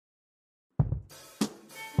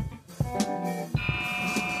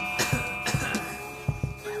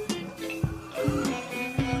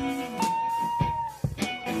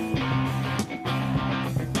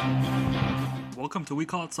welcome to We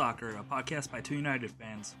Call It Soccer, a podcast by two United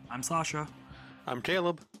fans. I'm Sasha. I'm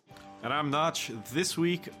Caleb. And I'm Notch. This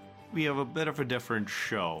week, we have a bit of a different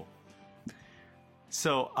show.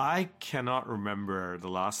 So, I cannot remember the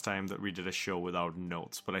last time that we did a show without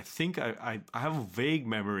notes, but I think I have a vague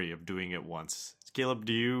memory of doing it once. Caleb,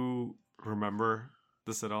 do you remember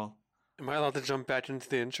this at all? Am I allowed to jump back into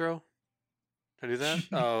the intro? Can I do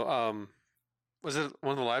that? Was it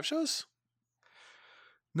one of the live shows?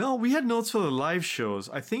 No, we had notes for the live shows.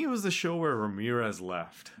 I think it was the show where Ramirez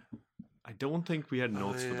left. I don't think we had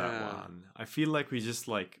notes for that one. I feel like we just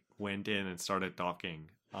went in and started talking.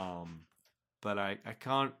 But I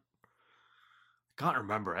can't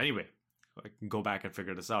remember. Anyway, I can go back and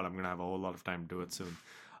figure this out. I'm gonna have a whole lot of time to do it soon.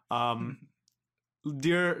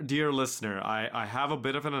 Dear listener, I have a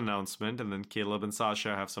bit of an announcement, and then Caleb and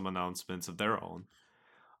Sasha have some announcements of their own.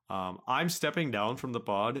 I'm stepping down from the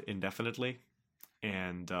pod indefinitely,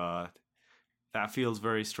 and that feels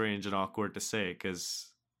very strange and awkward to say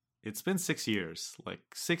because it's been 6 years.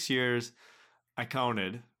 6 years, I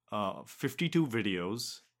counted 52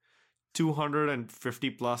 videos, 250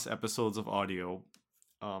 plus episodes of audio.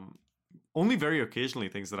 Only very occasionally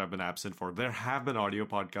things that I've been absent for. There have been audio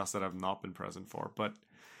podcasts that I've not been present for,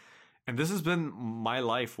 and this has been my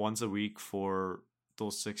life once a week for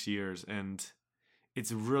those 6 years, and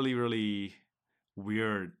it's really, really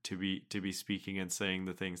weird to be speaking and saying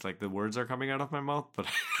the things, the words are coming out of my mouth, but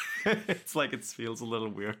it's it feels a little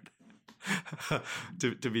weird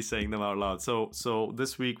to be saying them out loud. So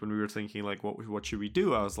this week when we were thinking what should we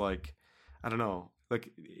do, I was like, I don't know.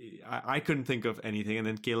 I couldn't think of anything, and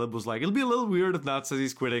then Caleb was like, it'll be a little weird if Nat says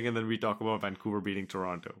he's quitting, and then we talk about Vancouver beating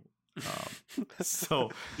Toronto.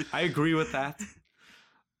 So I agree with that.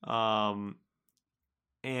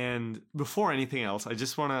 And before anything else, I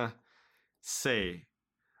just want to say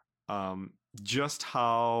just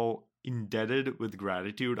how indebted with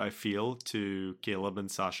gratitude I feel to Caleb and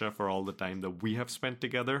Sasha for all the time that we have spent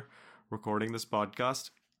together recording this podcast.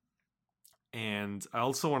 And I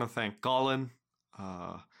also want to thank Colin,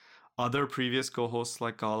 other previous co-hosts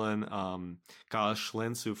like Colin, Kyle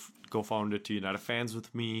Schlintz, who co-founded Two United Fans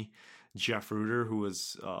with me, Jeff Reuter, who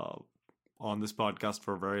was on this podcast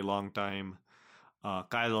for a very long time, Kyle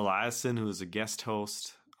Eliasson, who is a guest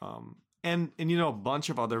host, and a bunch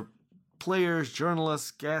of other players,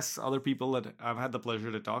 journalists, guests, other people that I've had the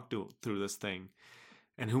pleasure to talk to through this thing,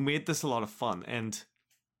 and who made this a lot of fun. And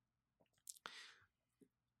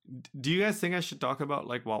do you guys think I should talk about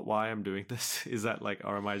why I'm doing this? Is that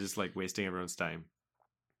or am I just wasting everyone's time?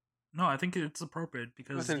 No, I think it's appropriate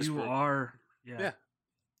because you are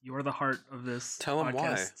the heart of this Tell them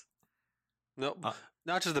podcast. Why. No,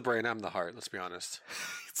 not just the brain. I'm the heart. Let's be honest.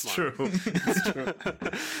 It's true.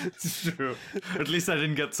 It's true. At least I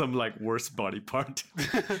didn't get some worst body part.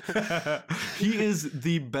 He is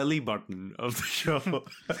the belly button of the show.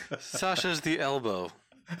 Sasha's the elbow.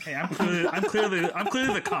 Hey, I'm clearly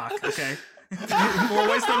the cock. Okay, more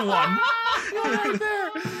ways than one. Right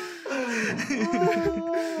there.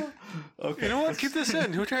 Okay. You know what? Keep this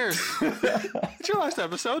in. Who cares? It's your last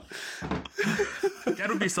episode. Dad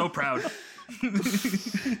would be so proud.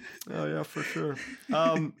 Oh yeah, for sure.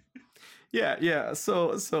 Yeah.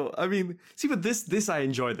 So I mean, see, but this I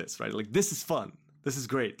enjoy this, right? This is fun. This is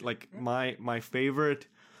great. My favorite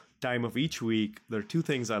time of each week, there are two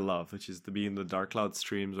things I love, which is to be in the Dark Cloud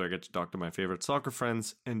streams where I get to talk to my favorite soccer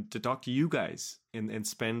friends and to talk to you guys and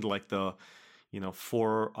spend the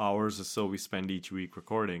 4 hours or so we spend each week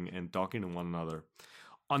recording and talking to one another.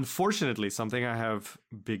 Unfortunately, something I have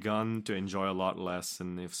begun to enjoy a lot less,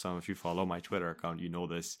 and if some of you follow my Twitter account, you know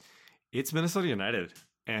this, it's Minnesota United.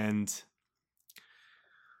 And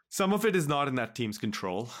some of it is not in that team's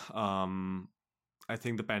control. I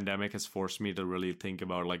think the pandemic has forced me to really think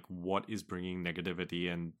about what is bringing negativity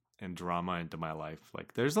and drama into my life.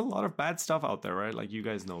 There's a lot of bad stuff out there, right? You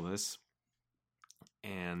guys know this.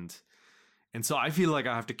 And so I feel I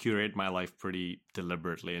have to curate my life pretty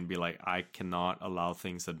deliberately and be I cannot allow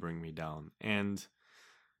things that bring me down. And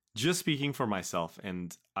just speaking for myself,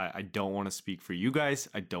 and I don't want to speak for you guys.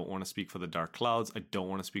 I don't want to speak for the Dark Clouds. I don't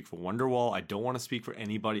want to speak for Wonderwall. I don't want to speak for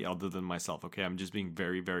anybody other than myself. Okay, I'm just being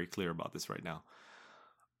very, very clear about this right now.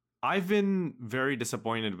 I've been very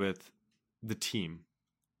disappointed with the team.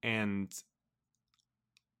 And,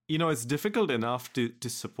 it's difficult enough to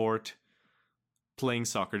support playing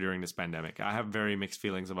soccer during this pandemic. I have very mixed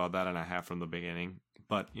feelings about that, and I have from the beginning.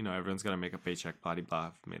 But, everyone's going to make a paycheck, blah,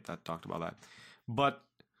 blah. I've talked about that. But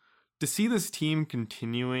to see this team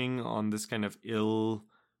continuing on this kind of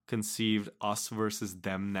ill-conceived us versus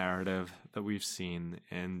them narrative that we've seen,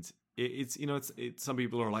 and it's some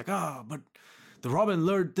people are like, but the Robin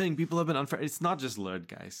Lod thing, people have been unfair. It's not just Lod,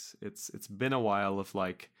 guys. It's been a while of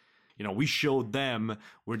like, we showed them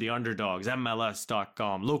we're the underdogs,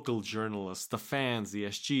 MLS.com, local journalists, the fans, the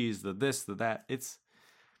SGs, the this, the that. It's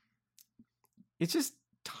just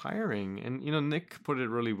tiring. And, Nick put it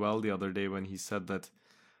really well the other day when he said that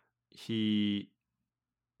he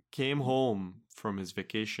came home from his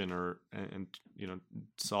vacation and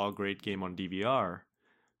saw a great game on DVR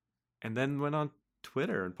and then went on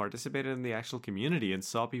Twitter and participated in the actual community and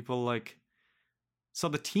saw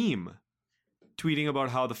the team tweeting about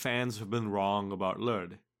how the fans have been wrong about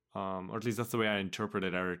Lod. Or at least that's the way I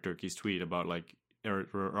interpreted Eric Turkey's tweet about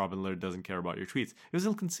Robin Lod doesn't care about your tweets. It was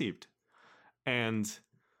ill-conceived. And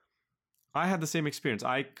I had the same experience.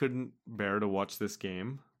 I couldn't bear to watch this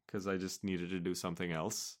game because I just needed to do something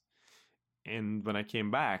else. And when I came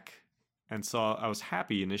back and I was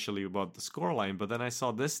happy initially about the scoreline, but then I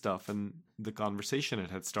saw this stuff and the conversation it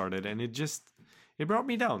had started, and it brought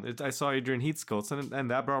me down. I saw Adrian Heathcote, and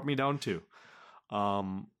that brought me down too.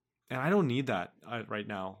 And I don't need that right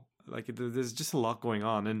now. There's just a lot going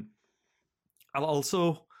on. And I'll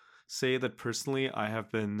also say that personally, I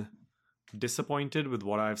have been disappointed with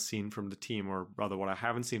what I've seen from the team, or rather what I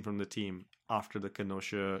haven't seen from the team after the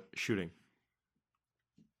Kenosha shooting.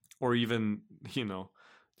 Or even,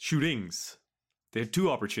 shootings. They had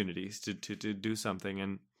 2 opportunities to do something,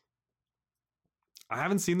 and I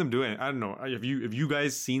haven't seen them do it. I don't know. Have you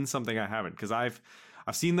guys seen something I haven't? Because I've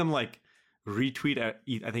seen them retweet at,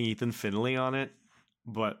 I think, Ethan Finlay on it,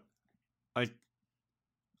 but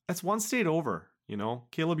that's one state over.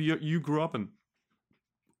 Caleb, you grew up in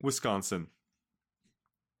Wisconsin.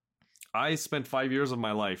 I spent 5 years of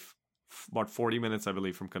my life, about 40 minutes, I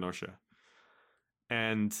believe, from Kenosha.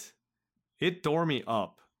 And it tore me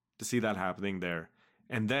up to see that happening there.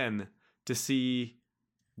 And then to see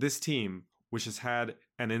this team, which has had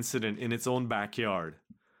an incident in its own backyard,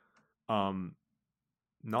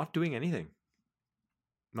 not doing anything.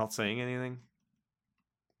 Not saying anything.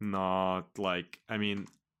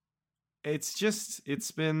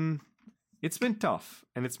 It's been tough.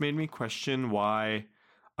 And it's made me question why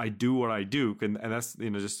I do what I do. And that's,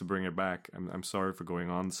 just to bring it back, I'm sorry for going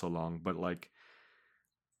on so long, but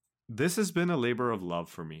this has been a labor of love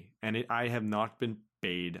for me, and I have not been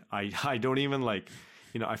paid. I don't even I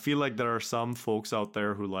feel like there are some folks out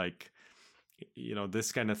there who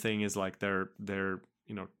this kind of thing is their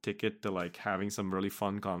ticket to having some really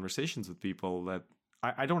fun conversations with people that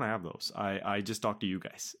I don't have those. I just talk to you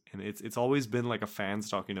guys, and it's always been a fans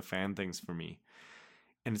talking to fan things for me,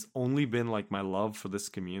 and it's only been my love for this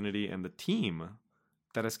community and the team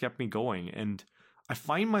that has kept me going, and I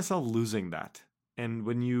find myself losing that. And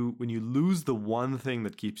when you lose the one thing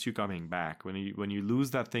that keeps you coming back, when you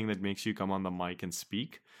lose that thing that makes you come on the mic and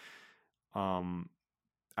speak,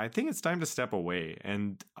 I think it's time to step away.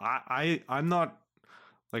 And I'm not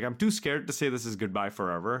I'm too scared to say this is goodbye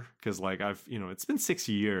forever, because I've it's been 6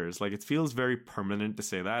 years. It feels very permanent to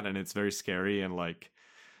say that, and it's very scary, and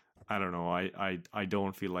I don't know, I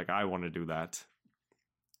don't feel like I want to do that.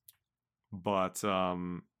 But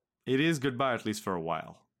it is goodbye, at least for a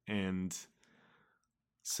while. And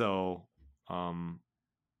so,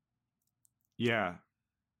 yeah,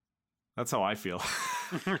 that's how I feel.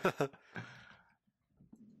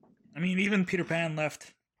 I mean, even Peter Pan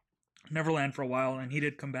left Neverland for a while, and he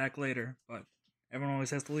did come back later, but everyone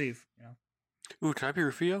always has to leave, Ooh, can I be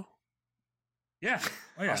Rufio? Yeah.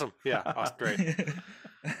 Oh, yeah. Awesome. Yeah, awesome. Great.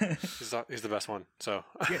 He's the best one, so.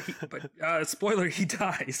 Yeah, but spoiler, he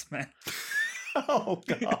dies, man. Oh,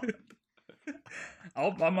 God.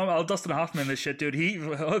 I'll Dustin Hoffman this shit, dude. He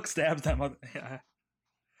hook stabs that mother. Yeah.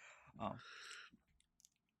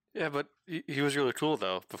 Yeah, but he was really cool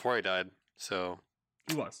though before he died. So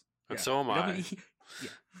he was, and so am I. Yeah.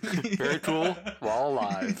 Very cool while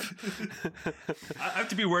alive. I have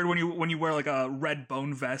to be worried when you wear a red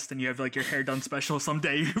bone vest and you have your hair done special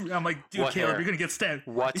someday. I'm like, dude, what Caleb, hair? You're gonna get stabbed.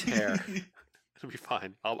 What hair? It'll be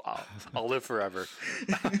fine. I'll live forever.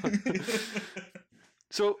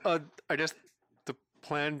 So I guess the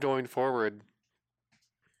plan going forward,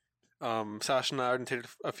 Sasha and I are going to take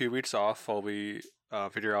a few weeks off while we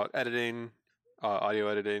figure out editing, audio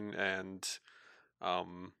editing, and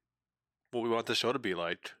what we want the show to be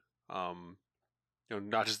like.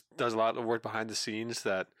 Not just does a lot of work behind the scenes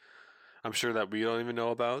that I'm sure that we don't even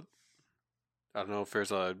know about. I don't know if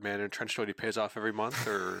there's a man in a trench coat he pays off every month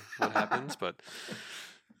or what happens, but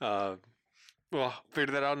we'll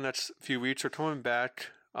figure that out in the next few weeks. We're coming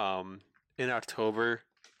back in October,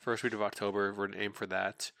 first week of October. We're going to aim for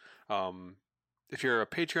that. If you're a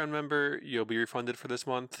Patreon member, you'll be refunded for this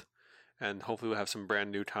month, and hopefully we'll have some brand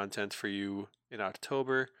new content for you in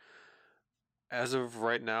October. as of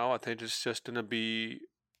right now, I think it's just gonna be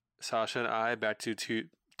Sasha and I back to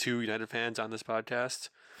two United fans on this podcast.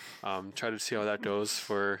 Try to see how that goes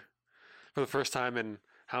for the first time in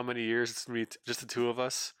how many years. It's gonna be just the two of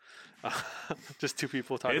us, just two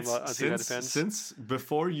people talking about United fans since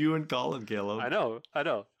before you and Colin, Caleb. I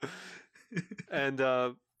know, and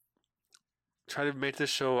try to make this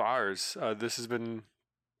show ours. This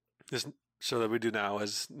show that we do now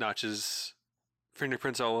has Notch's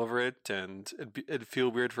fingerprints all over it, and it'd feel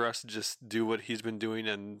weird for us to just do what he's been doing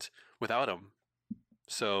and without him.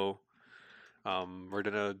 So, we're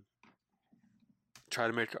gonna try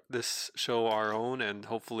to make this show our own and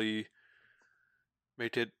hopefully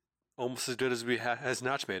make it almost as good as as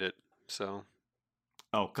Notch made it. So.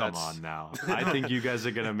 Oh, come on now! I think you guys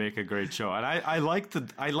are gonna make a great show, and I like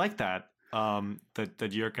that. That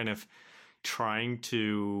you're kind of trying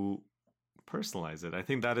to personalize it. I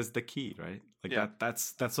think that is the key, right? Like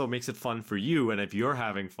that's what makes it fun for you. And if you're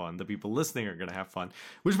having fun, the people listening are gonna have fun.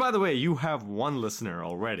 Which, by the way, you have one listener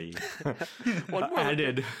already. One more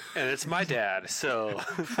added, and it's my dad. So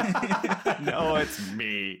no, it's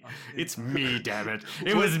me. It's me. Damn it!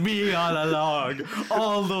 It was me all along.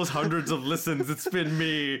 All those hundreds of listens, it's been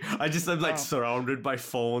me. I'm like surrounded by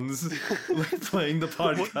phones, like playing the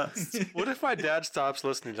podcast. What if my dad stops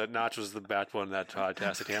listening? That Notch was the backbone of that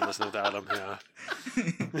podcast. I can't listen without him. Yeah.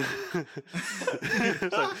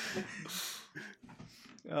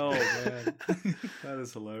 Oh man, that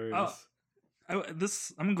is hilarious.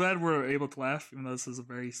 I'm glad we're able to laugh, even though this is a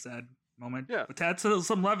very sad moment. Yeah. But to add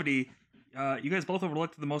some levity, you guys both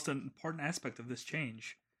overlooked the most important aspect of this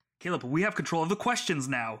change. Caleb, we have control of the questions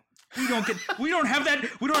now. We don't have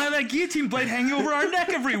that guillotine blade hanging over our neck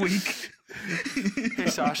every week. Hey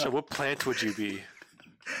Sasha, what plant would you be?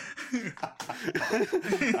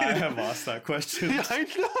 I have asked that question. Yeah, I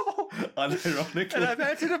know. Unironically. And I've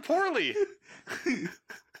answered it poorly.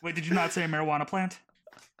 Wait, did you not say a marijuana plant?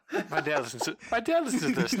 My dad listens to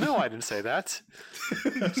this. No, I didn't say that.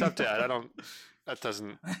 Except Dad,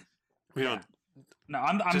 we don't. No,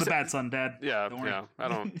 I'm the bad son, Dad. Yeah, I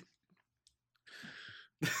don't.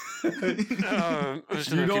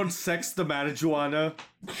 You don't sex the marijuana.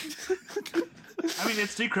 I mean,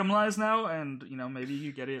 it's decriminalized now, and maybe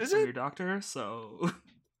you get it from your doctor. So,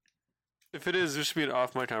 if it is, there should be an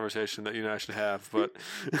off-mic conversation that you and I should have. But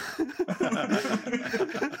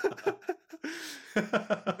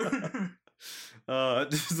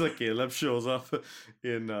just like Caleb shows up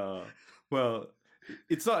in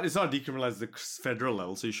it's not decriminalized at the federal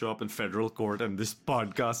level, so you show up in federal court and this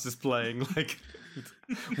podcast is playing. Like,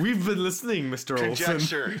 we've been listening, Mr. Olson.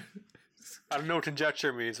 Conjecture. I don't know what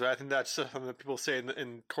conjecture means, but I think that's something that people say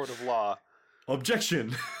in court of law.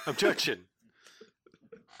 Objection. Objection.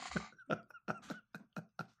 Objection.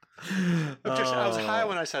 I was high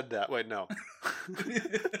when I said that. Wait, no.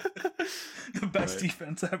 The best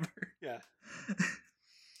defense ever. Yeah.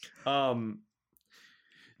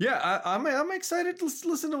 Yeah, I'm excited to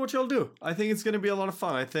listen to what y'all do. I think it's going to be a lot of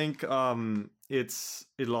fun. I think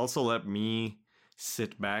it'll also let me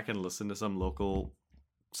sit back and listen to some local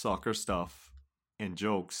soccer stuff and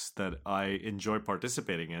jokes that I enjoy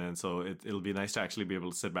participating in, and so it'll be nice to actually be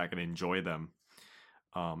able to sit back and enjoy them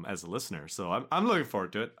as a listener. So I'm looking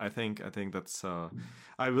forward to it. I think that's.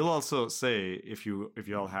 I will also say, if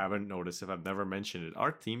y'all haven't noticed, if I've never mentioned it,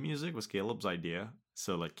 our theme music was Caleb's idea.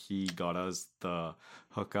 So like he got us the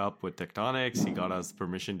hookup with Tectonics. He got us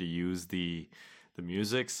permission to use the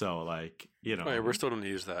music. So like we're still going to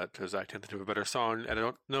use that because I tend to do a better song, and I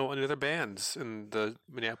don't know any other bands in the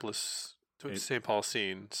Minneapolis St. Paul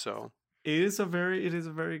scene. So it is a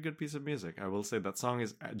very good piece of music. I will say that song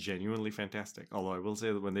is genuinely fantastic. Although I will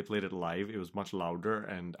say that when they played it live, it was much louder,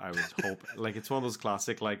 and I was like it's one of those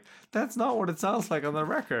classic like that's not what it sounds like on the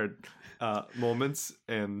record moments.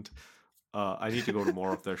 And I need to go to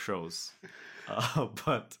more of their shows.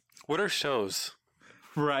 But what are shows?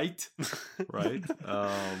 Right.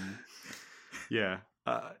 Yeah.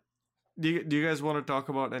 Do you guys want to talk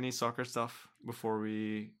about any soccer stuff before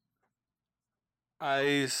we?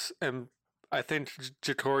 I think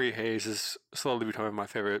Jacory Hayes is slowly becoming my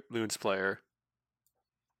favorite Loons player.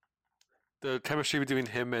 The chemistry between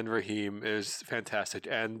him and Raheem is fantastic,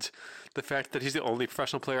 and the fact that he's the only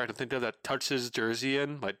professional player I can think of that touched his jersey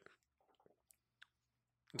in, like,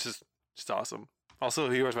 it's just awesome. Also,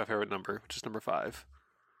 he wears my favorite number, which is number 5.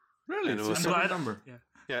 Really? And it was number.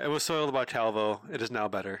 Yeah, it was soiled by Calvo. It is now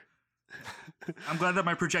better. I'm glad that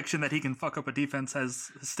my projection that he can fuck up a defense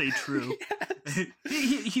has stayed true.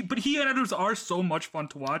 Yes. But he and Edwards are so much fun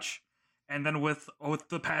to watch. And then with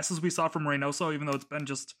the passes we saw from Reynoso, even though it's been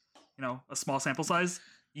just a small sample size,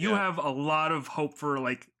 you have a lot of hope for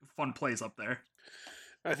fun plays up there.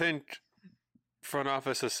 I think, front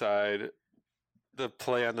office aside, the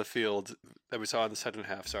play on the field that we saw in the second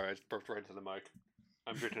half. Sorry, I burped right into the mic.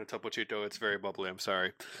 I'm drinking a Topo Chico. It's very bubbly. I'm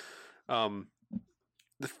sorry.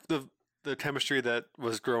 The chemistry that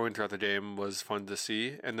was growing throughout the game was fun to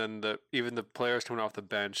see, and then even the players coming off the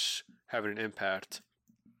bench having an impact.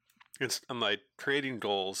 I'm like creating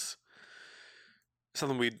goals,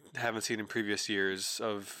 something we haven't seen in previous years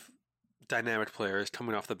of dynamic players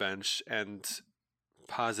coming off the bench and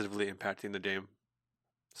positively impacting the game.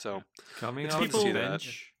 So Coming it's off good to the see that.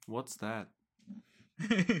 bench. What's that?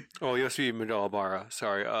 Oh, you must be Miguel Ibarra.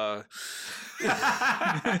 Sorry. Is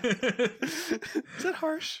that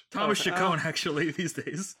harsh? Thomas Chacon, actually, these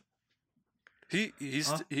days. He's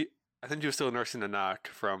Huh? I think he was still nursing a knock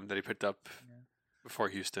from that he picked up before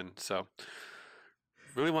Houston. So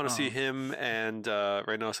really want to see Oh. him and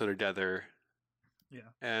Reynoso together. Yeah.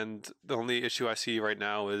 And the only issue I see right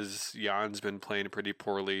now is Jan's been playing pretty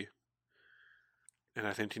poorly. And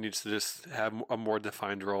I think he needs to just have a more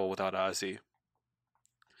defined role without Ozzy.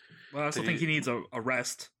 Well, I also Did think he- he needs a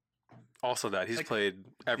rest. Also that he's Like- played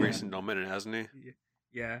every Yeah. single minute, hasn't he?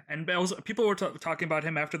 Yeah, and people were talking about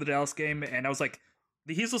him after the Dallas game, and I was like,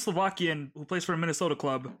 he's a Slovakian who plays for a Minnesota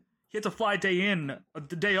club. He had to fly day in,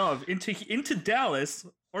 the day of, into Dallas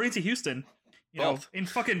or into Houston, Both. in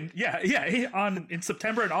fucking in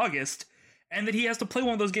September and August, and then he has to play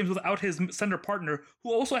one of those games without his center partner,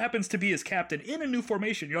 who also happens to be his captain in a new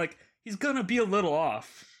formation. You're like, he's gonna be a little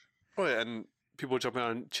off. Oh yeah, and people jumping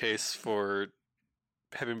on Chase for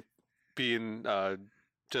being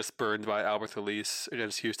just burned by Albert Elise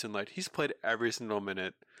against Houston. Like he's played every single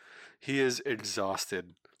minute. He is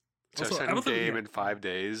exhausted. So Also, second Albert Elise- game in 5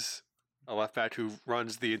 days. A left back who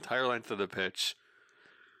runs the entire length of the pitch.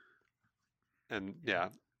 And yeah.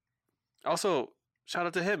 Also, shout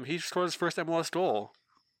out to him. He scored his first MLS goal.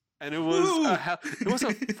 And it was Woo! it was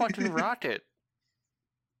a fucking rocket.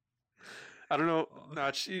 I don't know,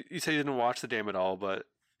 Notch, you said you didn't watch the game at all, but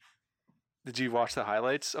did you watch the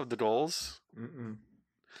highlights of the goals? Mm-mm.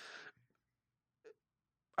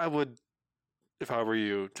 I would, if I were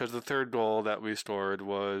you, because the third goal that we scored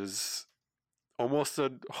was almost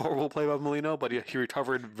a horrible play by Molino, but he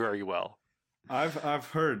recovered very well. I've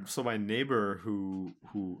heard. So my neighbor who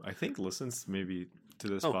I think listens maybe to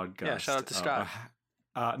this Oh, podcast. yeah, shout out to Scott.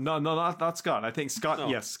 No, not Scott. I think Scott. Oh.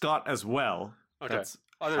 Yes, Scott as well. Okay. That's-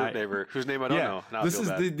 Other neighbor, whose name I don't know. Now I this feel is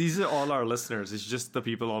bad. these are all our listeners. It's just the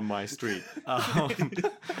people on my street.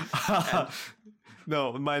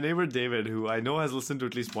 No, my neighbor David, who I know has listened to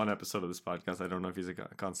at least one episode of this podcast. I don't know if he's a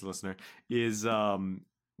constant listener. Was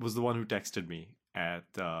the one who texted me at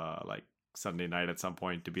like Sunday night at some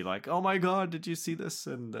point to be like, "Oh my God, did you see this?"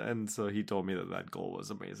 And so he told me that goal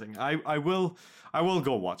was amazing. I will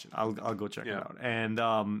go watch it. I'll go check it Yeah. out. And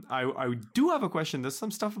I do have a question. There's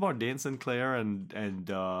some stuff about Dane Sinclair and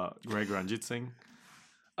Greg Ranjit Singh.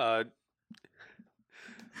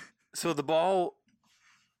 So the ball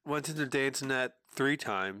went into Dane's net 3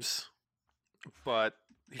 times, but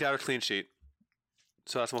he got a clean sheet.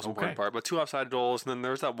 So that's the most important Okay. part. But 2 offside goals, and then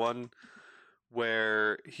there was that one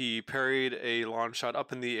where he parried a long shot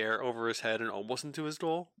up in the air over his head and almost into his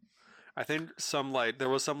goal. I think there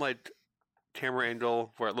was some camera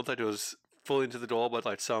angle where it looked like it was fully into the goal, but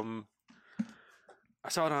I saw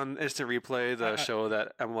it on instant replay, the show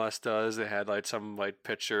that MLS does. They had some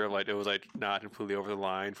picture, it was not completely over the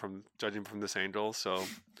line from judging from this angle. So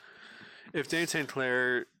if Dane St.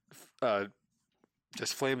 Clair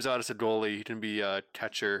just flames out as a goalie, he can be a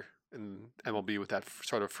catcher in MLB with that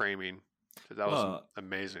sort of framing. So that was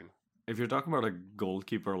amazing. If you're talking about a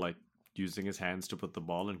goalkeeper using his hands to put the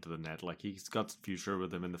ball into the net, he's got future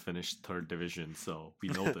with him in the Finnish 3rd division, so we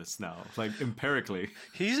know this now, empirically.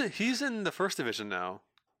 He's in the 1st division now.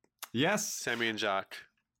 Yes. Sammy and Jacques.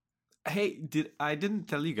 Hey, I didn't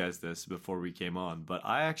tell you guys this before we came on, but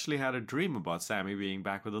I actually had a dream about Sammy being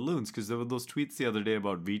back with the Loons, because there were those tweets the other day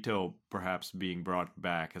about Vito perhaps being brought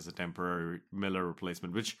back as a temporary Miller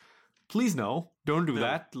replacement, which, please no, don't do No.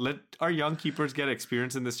 that. Let our young keepers get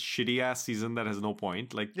experience in this shitty ass season that has no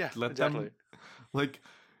point. Yeah, let exactly. them,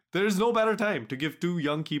 there's no better time to give 2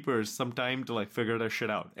 young keepers some time to figure their shit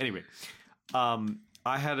out. Anyway,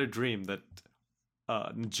 I had a dream that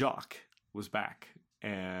Jock was back,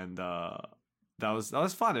 and that was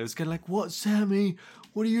fun. It was kind of what, Sammy?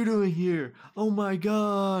 What are you doing here? Oh my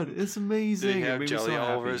God, it's amazing! Did he It have made me jelly so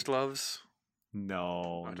all over happy. his gloves?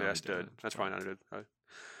 No, Okay, no, that's he good. didn't. That's fine. I did.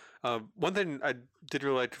 One thing I did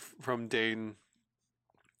really like from Dane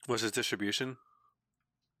was his distribution.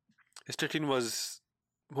 His kicking was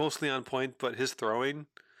mostly on point, but his throwing,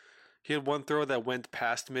 He had one throw that went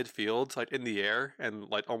past midfield, like in the air, and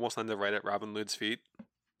like almost landed right at Robin Lod's feet.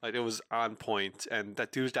 Like it was on point, and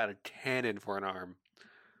that dude's got a cannon for an arm.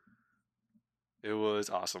 It was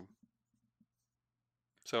awesome.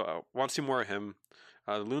 So I want to see more of him.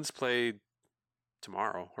 The Loons play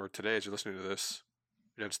tomorrow or today, as you're listening to this,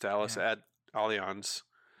 against Dallas at Allianz.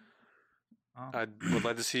 Oh. I would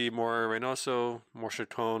like to see more Reynoso, more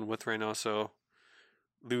Chacon with Reynoso.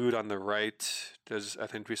 Lod on the right, as I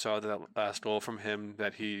think we saw that last goal from him,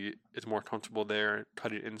 that he is more comfortable there,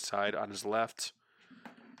 cutting inside on his left.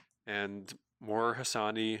 And more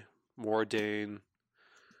Hassani, more Dane,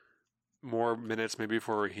 more minutes maybe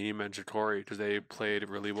for Raheem and Jatori, because they played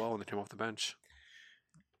really well when they came off the bench.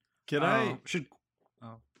 Can I?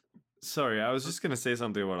 Oh. Sorry, I was just gonna say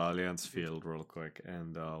something about Allianz Field real quick,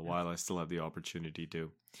 and while I still have the opportunity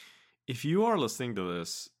to, if you are listening to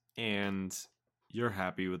this and you're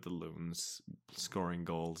happy with the Loons scoring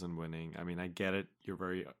goals and winning, I mean, I get it. You're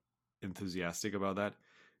very enthusiastic about that.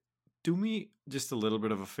 Do me just a little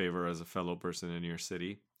bit of a favor as a fellow person in your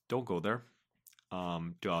city. Don't go there.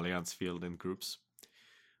 To Allianz Field in groups.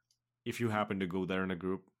 If you happen to go there in a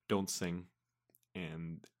group, don't sing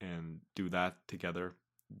and do that together.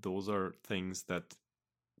 Those are things that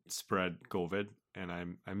spread COVID,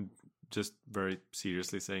 and I'm just very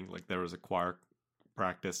seriously saying, like, there was a choir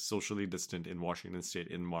practice socially distant in Washington State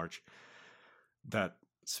in March that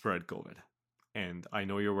spread COVID. And I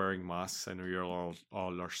know you're wearing masks. I know you're all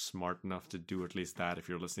are smart enough to do at least that if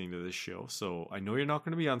you're listening to this show. So I know you're not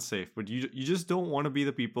going to be unsafe, but you just don't want to be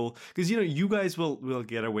the people, because you guys will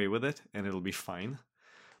get away with it and it'll be fine.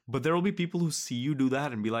 But there will be people who see you do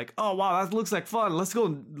that and be like, "Oh wow, that looks like fun. Let's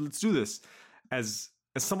go. Let's do this." As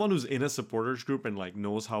someone who's in a supporters group and like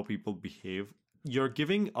knows how people behave, you're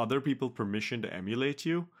giving other people permission to emulate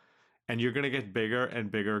you, and you're going to get bigger and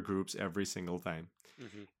bigger groups every single time.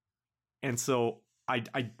 Mm-hmm. And so I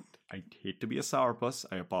hate to be a sourpuss.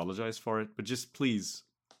 I apologize for it, but just please,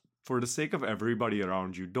 for the sake of everybody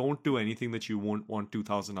around you, don't do anything that you won't want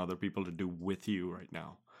 2,000 other people to do with you right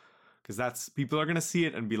now. Because people are going to see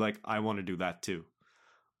it and be like, I want to do that too.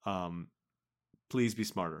 Please be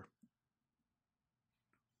smarter.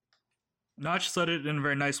 Notch said it in a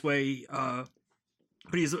very nice way, but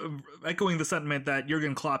he's echoing the sentiment that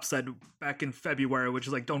Jurgen Klopp said back in February, which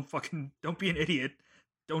is like, don't be an idiot.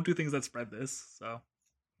 Don't do things that spread this. So,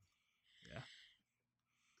 yeah.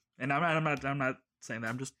 And I'm not saying that.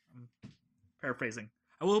 I'm paraphrasing.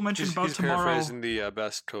 I will mention about he's tomorrow. Paraphrasing the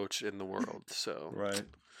best coach in the world. So right.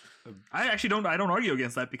 I actually don't argue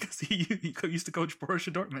against that because he used to coach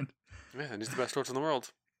Borussia Dortmund. Yeah, and he's the best coach in the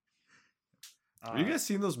world. Have you guys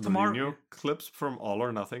seen those Mourinho clips from All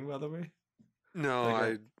or Nothing, by the way? No,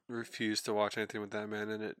 I refuse to watch anything with that man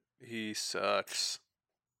in it. He sucks.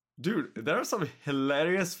 Dude, there are some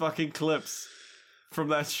hilarious fucking clips from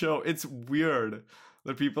that show. It's weird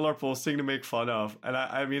that people are posting to make fun of. And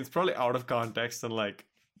I mean, it's probably out of context and like,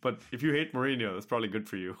 but if you hate Mourinho, that's probably good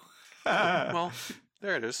for you. Well,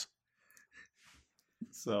 there it is.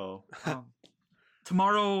 So,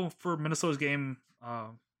 tomorrow for Minnesota's game,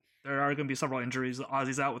 there are going to be several injuries.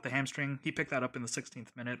 Ozzy's out with the hamstring. He picked that up in the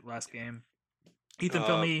 16th minute last game. Ethan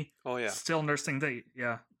Filmy, still nursing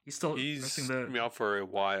he's nursing the. He's been out for a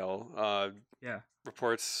while.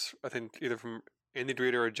 Reports, I think, either from Andy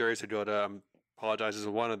Dreeder or Jerry Segota, apologizes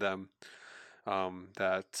to one of them,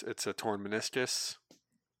 that it's a torn meniscus.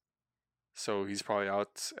 So he's probably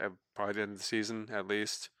out at probably the end of the season, at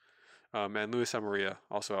least. And Luis Amaria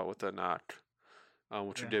also out with the knock,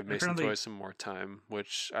 which would give Mason Toy some more time,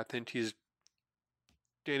 which I think he's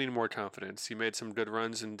gaining more confidence. He made some good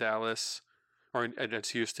runs in Dallas, or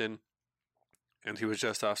against Houston, and he was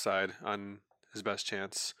just offside on his best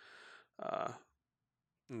chance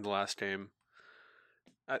in the last game.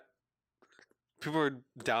 People were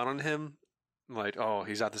down on him, like, oh,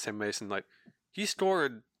 he's not the same Mason. Like, he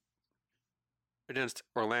scored against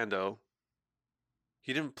Orlando.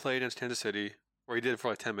 He didn't play against Kansas City, or he did for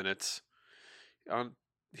like 10 minutes.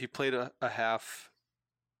 He played a half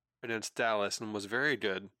against Dallas and was very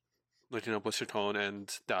good, linking up with Chacon and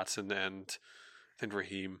Dotson and I think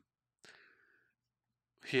Raheem.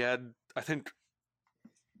 He had, I think,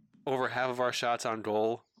 over half of our shots on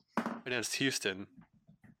goal against Houston,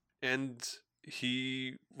 and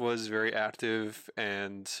he was very active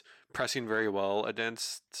and pressing very well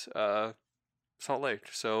against Salt Lake.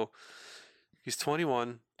 So he's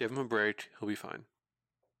 21. Give him a break. He'll be fine.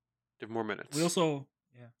 Give him more minutes.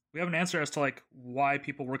 We have an answer as to like why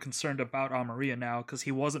people were concerned about Amaria now, because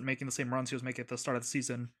he wasn't making the same runs he was making at the start of the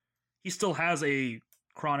season. He still has a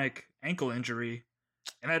chronic ankle injury,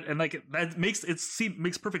 and that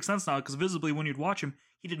makes perfect sense now, because visibly when you'd watch him,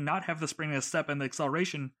 he did not have the spring in his step and the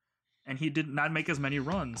acceleration, and he did not make as many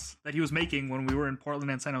runs that he was making when we were in Portland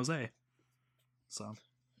and San Jose. So,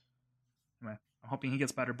 anyway, I'm hoping he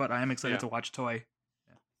gets better, but I am excited to watch Toy.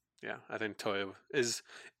 Yeah, I think Toy is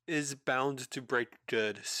bound to break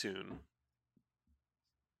good soon.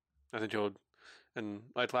 I think he'll, and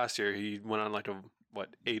like last year, he went on like a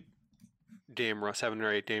 7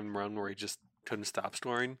 or 8 game run where he just couldn't stop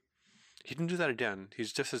scoring. He can do that again.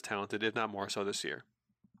 He's just as talented, if not more so, this year.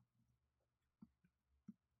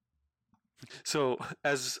 So,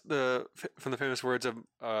 from the famous words of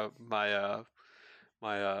my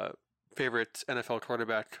favorite NFL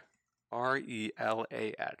quarterback,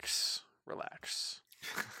 RELAX, relax.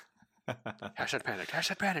 Hashtag panic.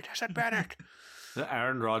 Hashtag panic. Hashtag panic. Is that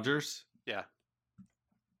Aaron Rodgers? Yeah.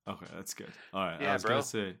 Okay, that's good. All right, Yeah, I was gonna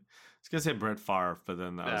say Brett Favre, but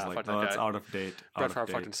then I was like, no, that's out of date. Brett Favre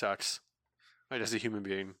fucking sucks. Like, as a human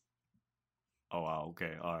being. Oh wow,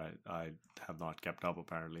 okay, all right. I have not kept up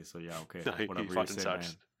apparently, so yeah, okay. No, he Whatever you fucking say, sucks.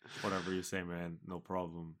 man. Whatever you say, man. No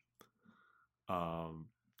problem.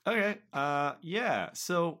 Okay. Yeah.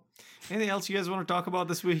 So, anything else you guys want to talk about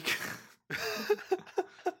this week?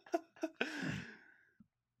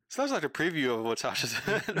 Sounds like a preview of what Sasha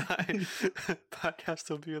said. Podcast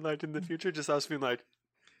will be like in the future. Just us being like,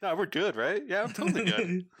 "No, we're good, right? Yeah, we're totally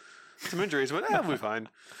good. Some injuries, but we'll be fine."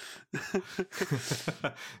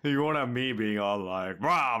 You won't have me being all like,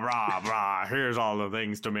 rah, rah, rah, here's all the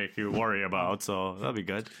things to make you worry about, so that'll be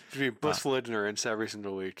good. To be blissful ignorance every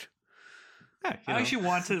single week. Yeah, I actually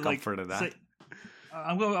want to comfort of that. say,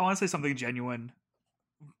 I want to say something genuine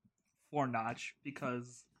for Notch,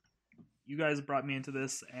 because you guys brought me into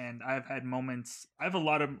this, and I've had moments. I have a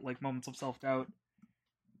lot of like moments of self-doubt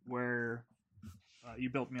where you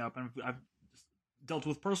built me up, and I've dealt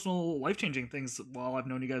with personal life-changing things while I've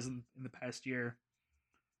known you guys in the past year.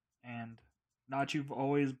 And Notch, you've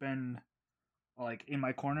always been like in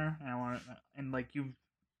my corner, and like you've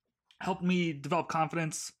helped me develop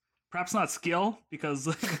confidence. Perhaps not skill, because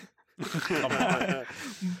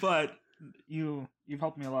but you've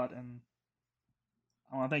helped me a lot, and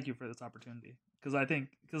I want to thank you for this opportunity, because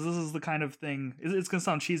this is the kind of thing. It's gonna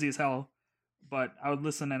sound cheesy as hell, but I would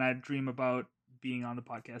listen and I'd dream about being on the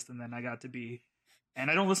podcast, and then I got to be. And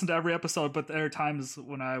I don't listen to every episode, but there are times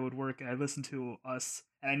when I would work and I listen to us,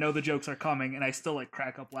 and I know the jokes are coming, and I still like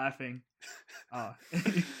crack up laughing.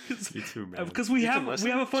 You too, man. Because we have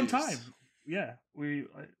a fun Jesus. time. Yeah, we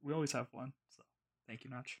always have fun. So thank you,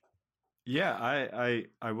 Notch. Yeah,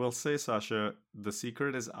 I will say, Sasha, the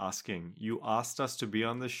secret is asking. You asked us to be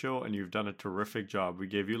on this show, and you've done a terrific job. We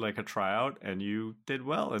gave you like a tryout, and you did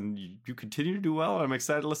well, and you continue to do well. I'm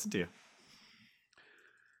excited to listen to you.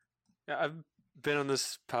 Yeah, I've been on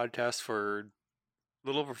this podcast for a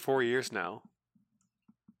little over 4 years now.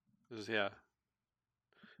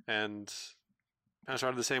 And I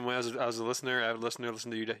started the same way. I was a listener. I was a listener,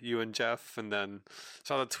 listened to you and Jeff, and then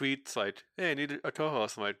saw the tweets like, "Hey, I need a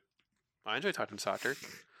co-host." I'm like, I enjoy talking soccer.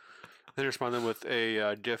 Then responded with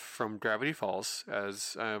a GIF from Gravity Falls,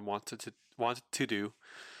 as I wanted to do,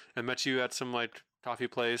 and met you at some like coffee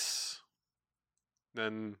place.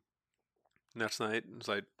 Then next night, I was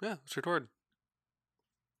like, "Yeah, let's record."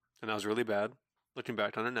 And I was really bad. Looking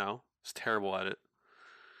back on it now, I was terrible at it.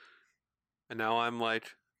 And now I'm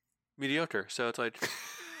like mediocre. So it's like,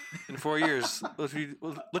 in 4 years, look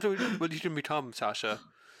at what you can become, Sasha.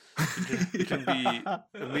 You can be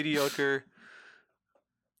a mediocre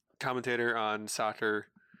commentator on soccer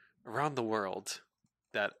around the world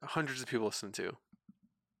that hundreds of people listen to.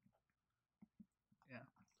 Yeah.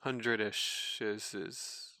 100-ish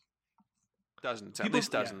is dozens, at People-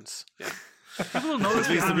 least dozens. Yeah. People don't know this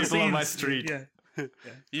At least the behind the people on my scenes. street. Yeah.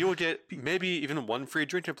 You will get maybe even one free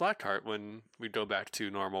drink at Blackheart when we go back to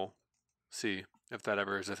normal. See if that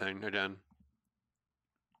ever is a thing again.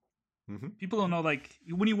 Mm-hmm. People don't know, like,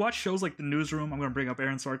 when you watch shows like The Newsroom, I'm going to bring up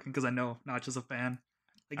Aaron Sorkin because I know Notch is a fan.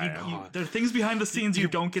 Like, there are things behind the scenes you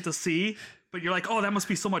don't get to see, but you're like, oh, that must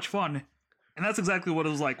be so much fun. And that's exactly what it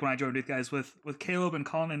was like when I joined with guys with Caleb and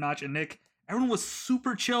Colin and Notch and Nick. Everyone was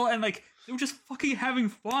super chill, and like they were just fucking having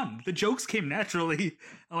fun. The jokes came naturally.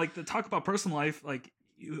 And, like, the talk about personal life, like,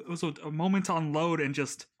 it was a moment to unload and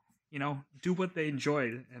just, do what they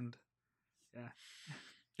enjoyed. And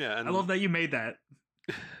Yeah, and I love that you made that.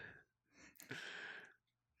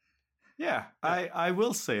 Yeah, I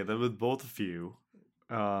will say that with both of you,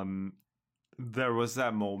 there was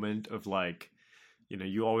that moment of like,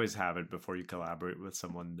 you always have it before you collaborate with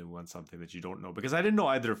someone new on something that you don't know. Because I didn't know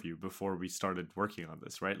either of you before we started working on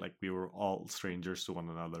this, right? Like we were all strangers to one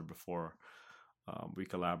another before we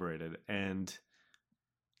collaborated. And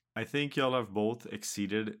I think y'all have both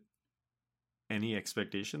exceeded any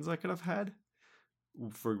expectations I could have had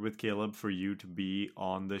with Caleb for you to be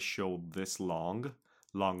on this show this long,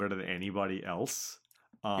 longer than anybody else.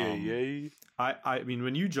 Yay. I mean,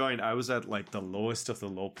 when you joined, I was at like the lowest of the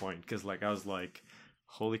low point because like I was like,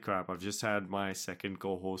 holy crap, I've just had my second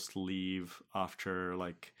co-host leave after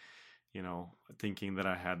like, you know, thinking that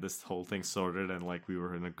I had this whole thing sorted and like we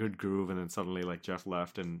were in a good groove, and then suddenly like Jeff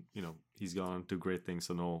left and, you know, he's gone on to great things,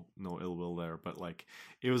 so no ill will there. But like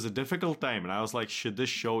it was a difficult time and I was like, should this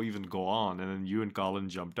show even go on? And then you and Colin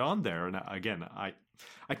jumped on there, and again,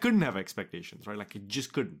 I couldn't have expectations, right? Like I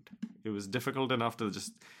just couldn't. It was difficult enough to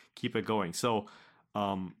just keep it going. So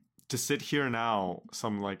to sit here now,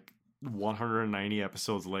 some like 190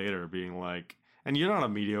 episodes later, being like, and you're not a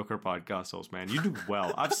mediocre podcast host, man. You do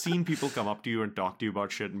well. I've seen people come up to you and talk to you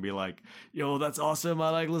about shit and be like, yo, that's awesome. I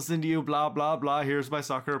like listening to you, blah, blah, blah. Here's my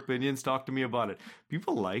soccer opinions. Talk to me about it.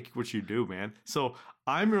 People like what you do, man. So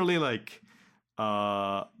I'm really like,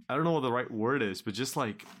 I don't know what the right word is, but just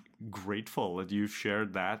like grateful that you've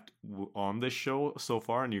shared that on this show so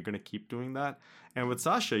far, and you're going to keep doing that. And with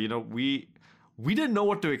Sasha, you know, we didn't know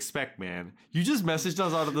what to expect, man. You just messaged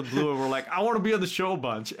us out of the blue and we're like, I want to be on the show a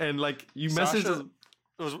bunch. And like you messaged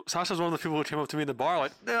us. Sasha's one of the people who came up to me in the bar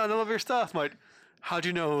like, yeah, I love your stuff. I'm like, how'd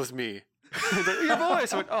you know it was me? He's like, your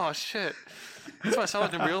voice. I went, oh shit. That's what I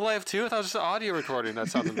sound like in real life too? I thought it was just an audio recording. That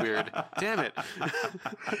sounded weird. Damn it.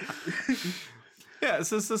 Yeah,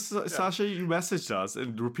 so Sasha, you messaged us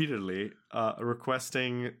and repeatedly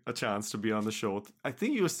requesting a chance to be on the show. I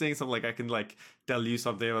think you were saying something like, I can like tell you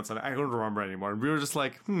something about something. I don't remember anymore. And we were just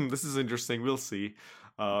like, this is interesting. We'll see.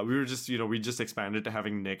 We were just, you know, we just expanded to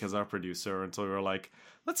having Nick as our producer. And so we were like,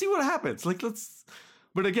 let's see what happens. Like,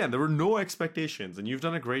 but again, there were no expectations and you've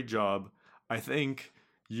done a great job. I think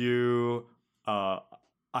you, I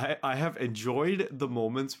have enjoyed the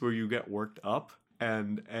moments where you get worked up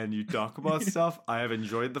and you talk about stuff. I have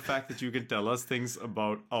enjoyed the fact that you can tell us things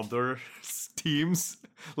about other teams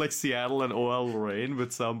like Seattle and OL Reign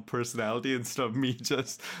with some personality instead of me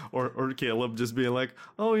just or Caleb just being like,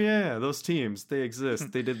 oh yeah, those teams, they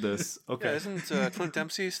exist, they did this. Okay. Yeah, isn't Clint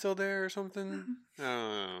Dempsey still there or something?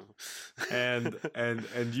 Oh.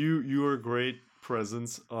 and you are a great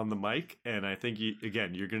presence on the mic, and I think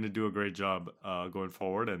you're going to do a great job going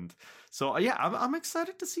forward. And so yeah, I'm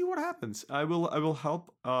excited to see what happens. I will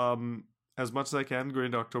help as much as I can going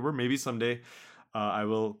into October. Maybe someday I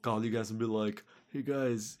will call you guys and be like, hey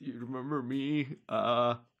guys, you remember me?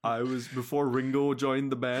 I was before Ringo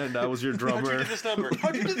joined the band. I was your drummer. How'd you get this number?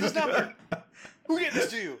 How'd you get this number? Who gave this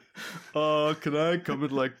to you? Can I come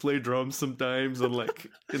and like play drums sometimes and like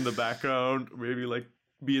in the background, maybe like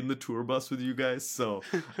be in the tour bus with you guys? So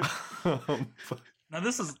now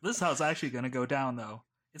this is how it's actually going to go down, though.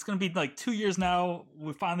 It's going to be like 2 years now.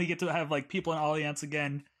 We finally get to have like people in Alliance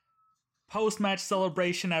again. Post-match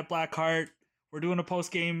celebration at Blackheart. We're doing a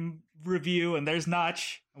post-game review, and there's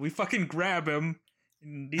Notch. And we fucking grab him,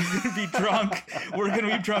 and he's going to be drunk. We're going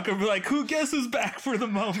to be drunk, and we're like, who guesses back for the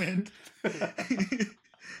moment?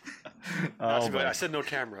 I said no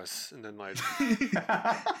cameras, and then like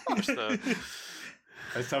just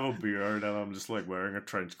I just have a beard and I'm just like wearing a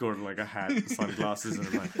trench coat and like a hat and sunglasses, and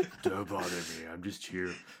I'm like, don't bother me, I'm just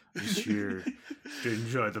here to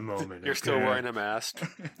enjoy the moment. You're still wearing a mask.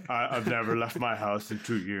 I've never left my house in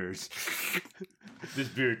 2 years. This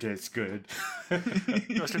beer tastes good.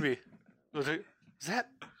 Must be. Is that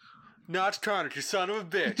Notch Carnage, you son of a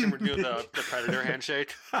bitch? And we're doing the Predator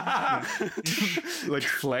handshake. Like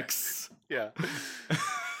flex. Yeah.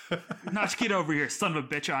 Notch, get over here, son of a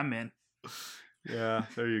bitch, I'm in. Yeah,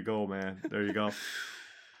 there you go, man. There you go.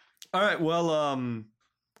 All right, well,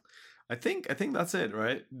 I think that's it,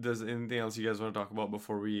 right? Does anything else you guys want to talk about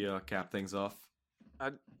before we cap things off?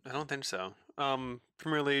 I don't think so.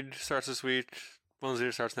 Premier League starts this week.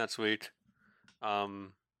 Bundesliga starts next week.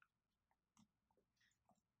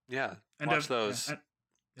 Yeah, watch those.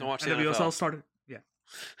 Don't watch the NWSL NFL. started. Yeah.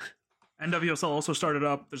 NWSL also started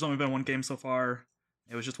up. There's only been one game so far.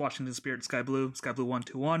 It was just Washington Spirit, Sky Blue. Sky Blue won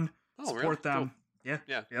 2-1. Oh, Support really? them. Cool. Yeah.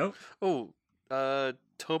 Yeah. Yep. Oh,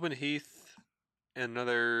 Tobin Heath and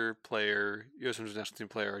another player, U.S. Women's National Team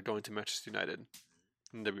player, are going to Manchester United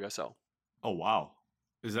in WSL. Oh, wow.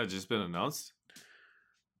 Has that just been announced?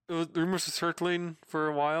 The rumors were circling for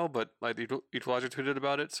a while, but like the Equalizer tweeted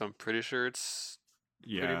about it, so I'm pretty sure it's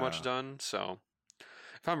pretty much done. So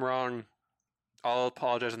if I'm wrong, I'll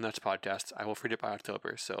apologize on the next podcast. I will read it by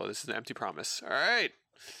October, so this is an empty promise. All right.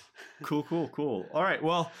 Cool. All right,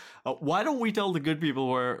 well, why don't we tell the good people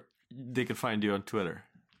where they can find you on Twitter?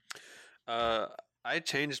 I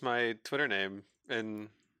changed my Twitter name and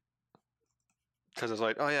because I was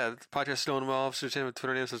like, oh yeah, the podcast is doing well, so change my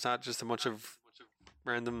Twitter name so it's not just a bunch of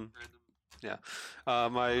random. Yeah.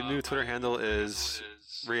 My new Twitter handle is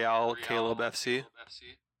Real Caleb FC.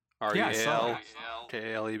 Yeah, I saw REAL that.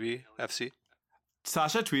 KALEB FC.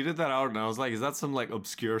 Sasha tweeted that out, and I was like, "Is that some like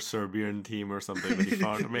obscure Serbian team or something that he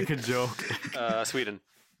found to make a joke?" Sweden.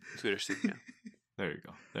 Swedish team, yeah. There you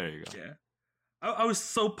go. There you go. Yeah. I was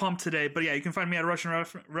so pumped today, but yeah, you can find me at Russian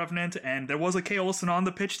Revenant, and there was a K. Olsen on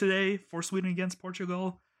the pitch today for Sweden against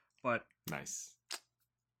Portugal, but Nice.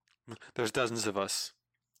 There's dozens of us.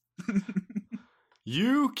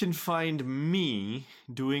 You can find me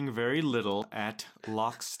doing very little at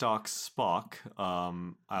Lockstock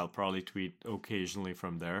I'll probably tweet occasionally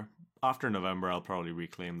from there. After November, I'll probably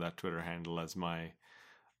reclaim that Twitter handle as my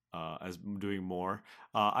as doing more.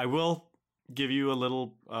 I will give you a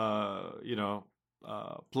little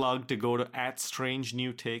plug to go to at Strange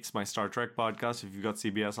New Takes, my Star Trek podcast. If you've got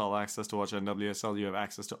CBS All Access to watch on WSL, you have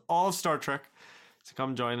access to all of Star Trek. So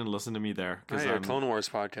come join and listen to me there. Oh, yeah, Clone Wars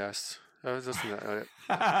podcast. I was listening to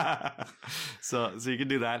that. So you can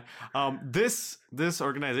do that. This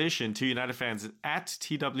organization, Two United Fans, is at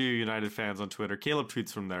TW United Fans on Twitter. Caleb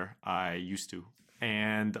tweets from there. I used to.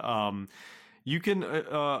 And you can,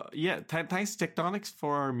 thanks Tectonics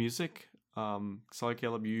for our music. Sorry,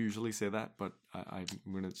 Caleb, you usually say that, but I'm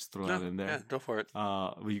going to just throw that in there. Yeah, go for it.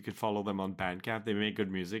 You can follow them on Bandcamp. They make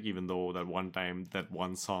good music, even though that one time that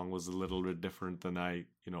one song was a little bit different than on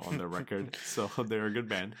their record. So they're a good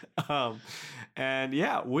band. And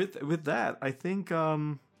yeah, with that, I think I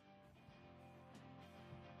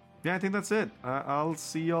think that's it. I'll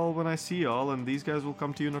see y'all when I see y'all, and these guys will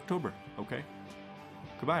come to you in October. Okay.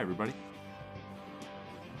 Goodbye, everybody.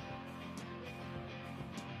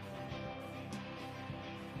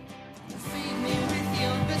 Feed me with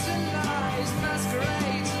your bitter lies,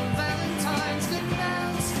 masquerades and valentines, good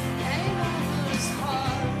man's hangovers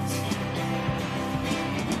heart.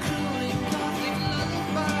 Cruelly gothic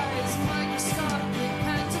lullabies, microscopic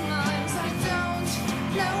pantomimes, I don't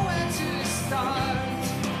know where to start.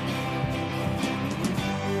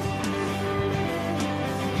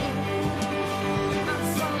 I'm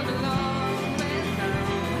falling a long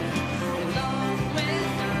way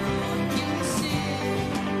down, you see.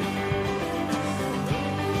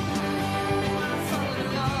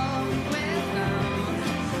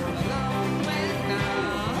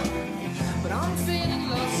 But I'm feeling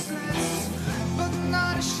lossless, but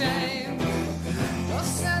not ashamed. No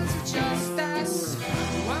sense of justice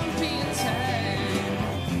won't be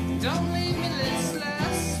attained. Don't leave me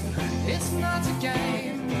listless, it's not a game.